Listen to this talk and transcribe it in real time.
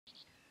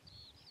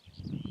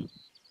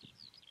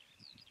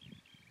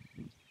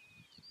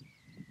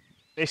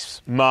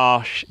This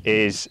marsh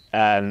is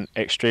an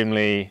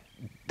extremely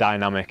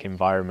dynamic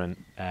environment.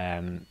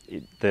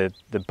 The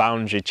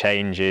boundary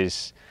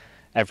changes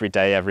every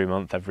day, every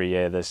month, every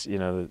year.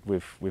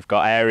 We've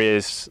got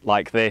areas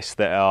like this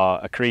that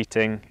are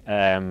accreting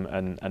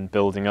and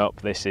building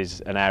up. This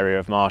is an area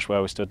of marsh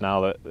where we stood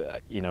now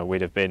that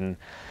we'd have been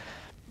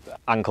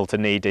ankle to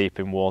knee deep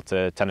in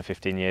water 10 or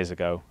 15 years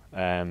ago,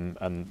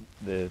 and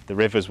the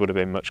rivers would have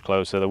been much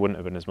closer. There wouldn't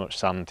have been as much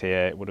sand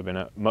here. It would have been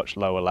at much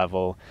lower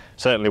level.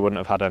 Certainly wouldn't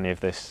have had any of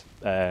this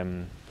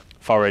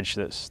forage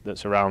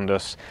that's around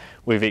us.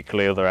 We've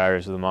equally other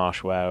areas of the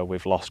marsh where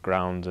we've lost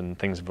ground and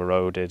things have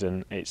eroded,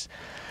 and it's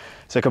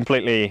a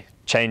completely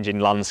changing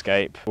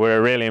landscape. We're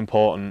a really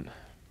important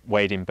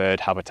wading bird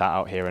habitat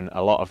out here, and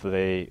a lot of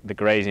the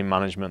grazing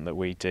management that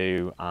we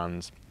do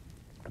and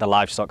the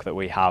livestock that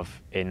we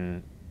have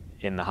in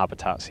the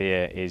habitats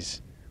here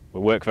is we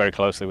work very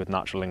closely with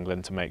Natural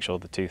England to make sure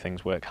the two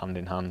things work hand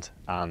in hand.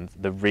 And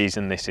the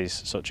reason this is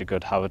such a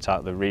good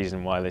habitat, the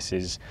reason why this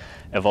is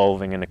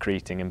evolving and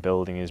accreting and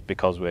building, is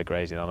because we're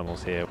grazing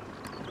animals here.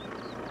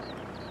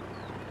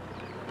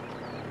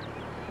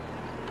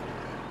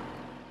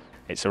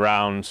 It's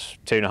around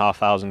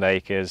 2,500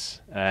 acres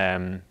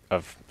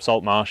of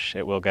salt marsh.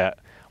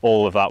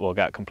 All of that will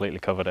get completely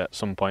covered at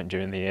some point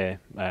during the year,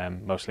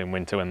 mostly in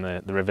winter when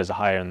the rivers are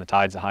higher and the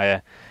tides are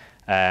higher.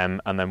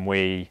 And then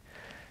we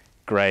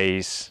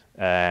graze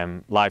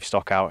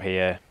livestock out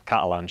here,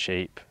 cattle and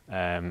sheep,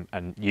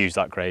 and use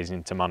that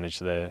grazing to manage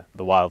the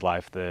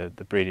wildlife, the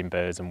breeding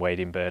birds and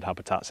wading bird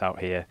habitats out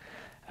here,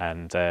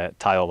 and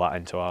tie all that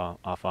into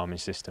our farming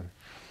system.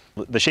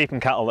 The sheep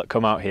and cattle that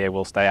come out here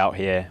will stay out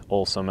here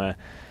all summer.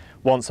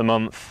 Once a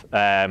month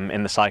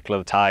in the cycle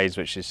of the tides,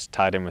 which is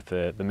tied in with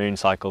the moon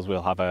cycles,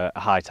 we'll have a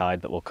high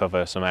tide that will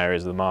cover some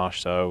areas of the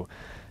marsh. So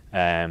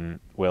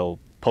we'll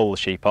pull the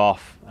sheep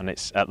off, and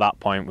it's at that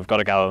point we've got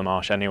to gather the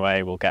marsh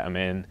anyway. We'll get them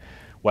in,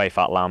 weigh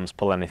fat lambs,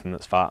 pull anything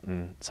that's fat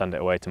and send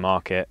it away to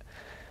market,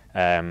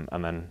 and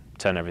then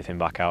turn everything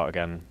back out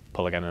again,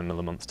 pull again in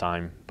another month's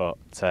time. But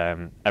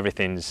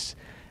everything's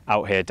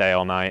out here day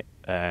or night.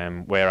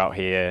 We're out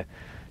here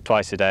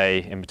twice a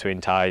day in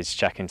between tides,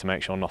 checking to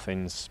make sure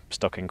nothing's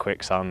stuck in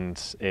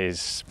quicksand,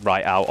 is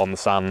right out on the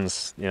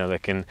sands.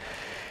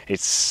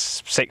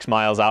 It's 6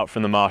 miles out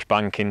from the marsh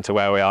banking to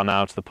where we are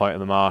now, to the point of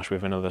the marsh,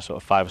 with another sort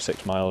of 5 or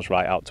 6 miles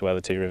right out to where the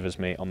two rivers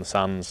meet on the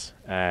sands.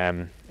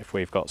 If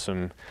we've got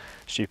some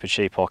stupid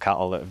sheep or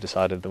cattle that have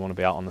decided they want to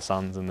be out on the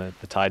sands and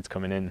the tide's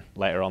coming in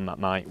later on that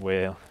night,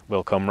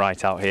 we'll come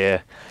right out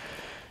here,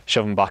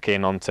 shove them back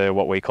in onto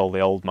what we call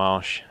the old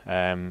marsh,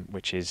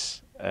 which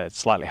is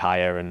slightly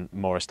higher and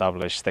more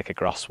established, thicker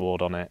grass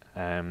sward on it.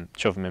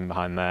 Shove them in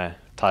behind there.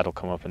 Tide will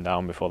come up and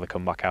down before they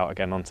come back out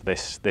again onto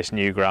this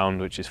new ground,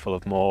 which is full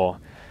of more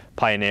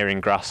pioneering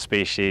grass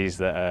species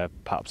that are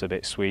perhaps a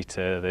bit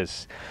sweeter.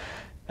 There's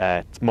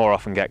more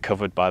often get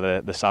covered by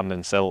the sand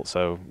and silt,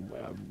 so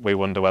we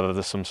wonder whether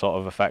there's some sort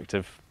of effect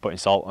of putting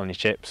salt on your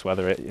chips,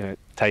 whether it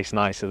tastes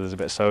nicer. There's a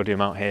bit of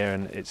sodium out here,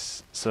 and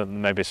it's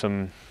maybe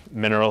some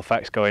mineral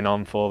effects going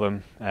on for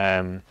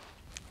them.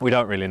 We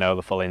don't really know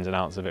the full ins and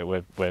outs of it.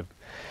 We're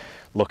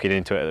looking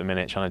into it at the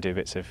minute, trying to do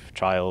bits of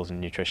trials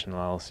and nutrition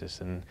analysis,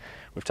 and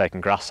we've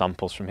taken grass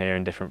samples from here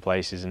in different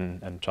places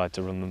and tried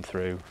to run them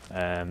through.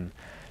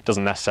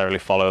 Doesn't necessarily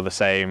follow the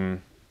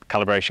same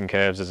calibration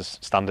curves as a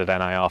standard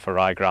NIR for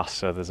ryegrass,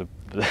 so there's a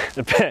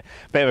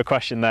bit of a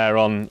question there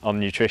on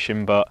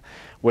nutrition, but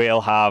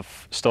we'll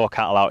have store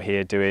cattle out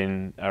here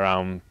doing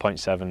around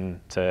 0.7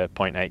 to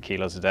 0.8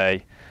 kilos a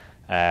day.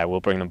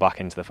 We'll bring them back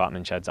into the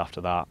fattening sheds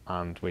after that,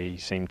 and we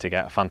seem to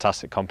get a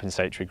fantastic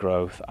compensatory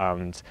growth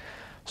and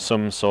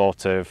some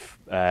sort of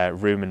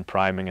rumen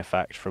priming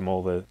effect from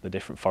all the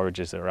different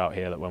forages that are out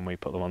here, that when we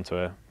put them onto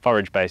a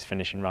forage-based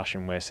finishing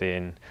ration,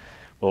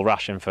 we'll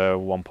ration for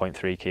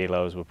 1.3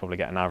 kilos, we'll probably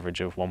get an average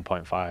of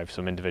 1.5,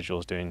 some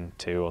individuals doing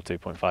 2 or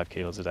 2.5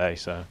 kilos a day.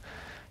 So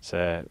it's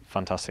a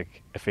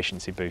fantastic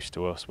efficiency boost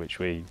to us, which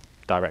we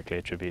directly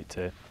attribute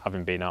to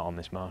having been out on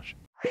this marsh.